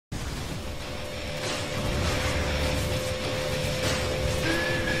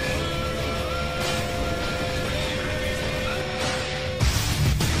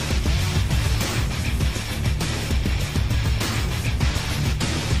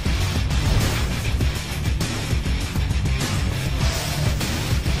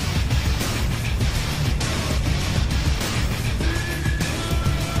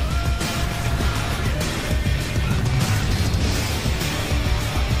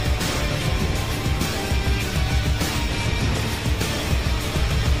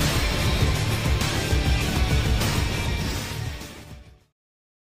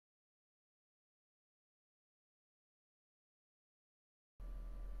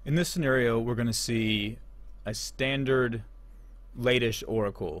In this scenario, we're going to see a standard late-ish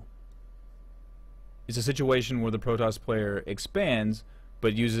oracle. It's a situation where the Protoss player expands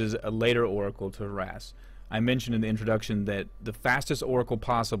but uses a later oracle to harass. I mentioned in the introduction that the fastest oracle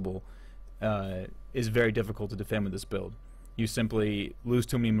possible is very difficult to defend with this build. You simply lose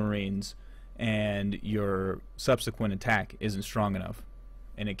too many Marines and your subsequent attack isn't strong enough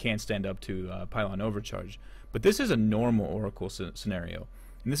and it can't stand up to pylon overcharge. But this is a normal oracle scenario.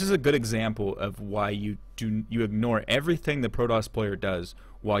 And this is a good example of why you ignore everything the Protoss player does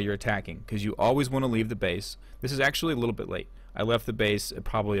while you're attacking, because you always want to leave the base. This is actually a little bit late. I left the base at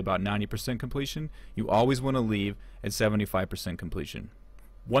probably about 90% completion. You always want to leave at 75% completion.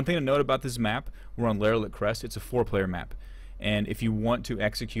 One thing to note about this map, we're on Larelit Crest. It's a 4-player map. And if you want to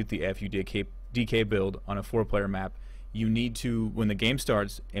execute the FUDK build on a 4-player map, you need to, when the game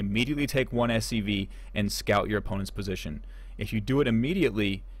starts, immediately take one SCV and scout your opponent's position. If you do it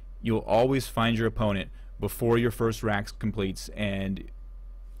immediately, you'll always find your opponent before your first rack completes, and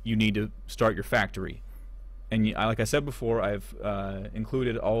you need to start your factory. And like I said before, I've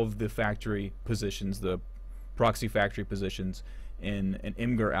included all of the factory positions, the proxy factory positions, in an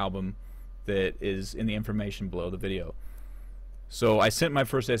Imgur album that is in the information below the video. So I sent my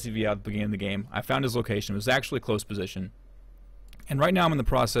first SCV out at the beginning of the game. I found his location. It was actually close position. And right now I'm in the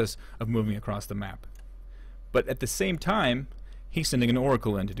process of moving across the map. But at the same time, he's sending an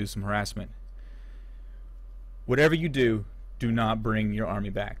oracle in to do some harassment. Whatever you do, do not bring your army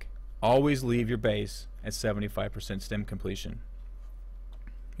back. Always leave your base at 75% stem completion.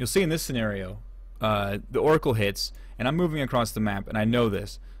 You'll see in this scenario, the oracle hits, and I'm moving across the map, and I know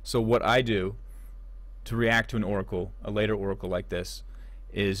this. So what I do to react to an oracle, a later oracle like this,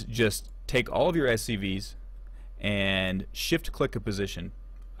 is just take all of your SCVs and shift-click a position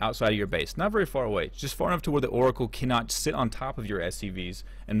outside of your base, not very far away, just far enough to where the oracle cannot sit on top of your SCVs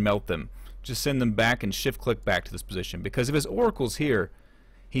and melt them. Just send them back and shift-click back to this position, because if his oracle's here,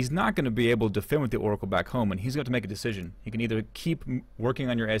 he's not going to be able to defend with the oracle back home, and he's going to make a decision. He can either keep working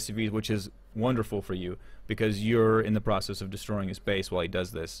on your SCVs, which is wonderful for you because you're in the process of destroying his base while he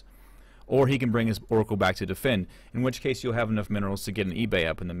does this, or he can bring his oracle back to defend, in which case you'll have enough minerals to get an eBay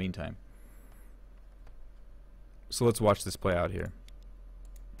up in the meantime. So let's watch this play out here.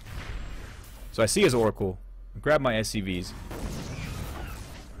 So I see his oracle, grab my SCVs,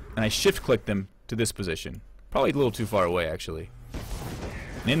 and I shift-click them to this position. Probably a little too far away, actually.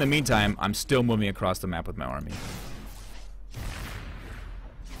 And in the meantime, I'm still moving across the map with my army.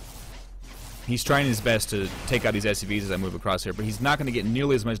 He's trying his best to take out these SCVs as I move across here, but he's not going to get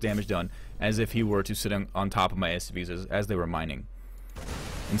nearly as much damage done as if he were to sit on top of my SCVs as they were mining.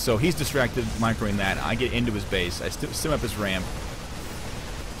 And so he's distracted microing that. I get into his base. I stim up his ramp.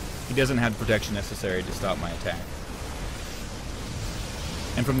 He doesn't have the protection necessary to stop my attack.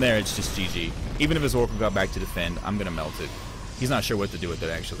 And from there, it's just GG. Even if his oracle got back to defend, I'm going to melt it. He's not sure what to do with it,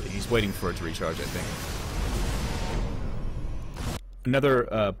 actually. He's waiting for it to recharge, I think.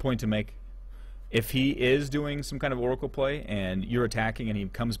 Another point to make, if he is doing some kind of oracle play and you're attacking and he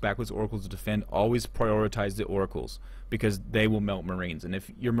comes back with his oracles to defend, always prioritize the oracles, because they will melt Marines. And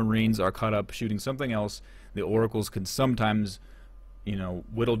if your Marines are caught up shooting something else, the oracles can sometimes, you know,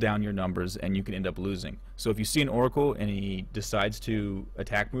 whittle down your numbers and you can end up losing. So if you see an oracle and he decides to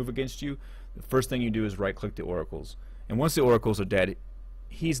attack move against you, the first thing you do is right-click the oracles. And once the oracles are dead,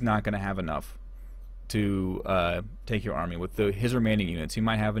 he's not going to have enough to take your army with his remaining units. He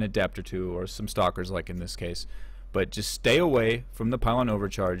might have an adept or two or some stalkers like in this case. But just stay away from the pylon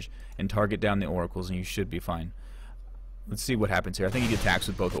overcharge and target down the oracles and you should be fine. Let's see what happens here. I think he attacks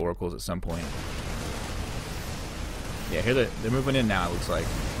with both oracles at some point. Yeah, here they're moving in now, it looks like.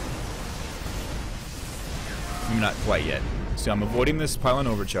 Maybe not quite yet. So I'm avoiding this pylon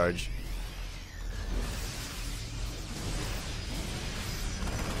overcharge.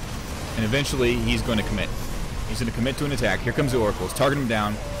 And eventually he's going to commit. He's going to commit to an attack. Here comes the oracles. Target him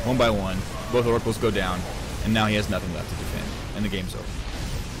down one by one. Both oracles go down. And now he has nothing left to defend. And the game's over.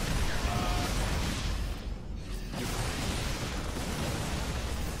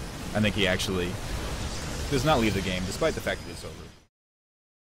 I think he actually does not leave the game, despite the fact that it's over.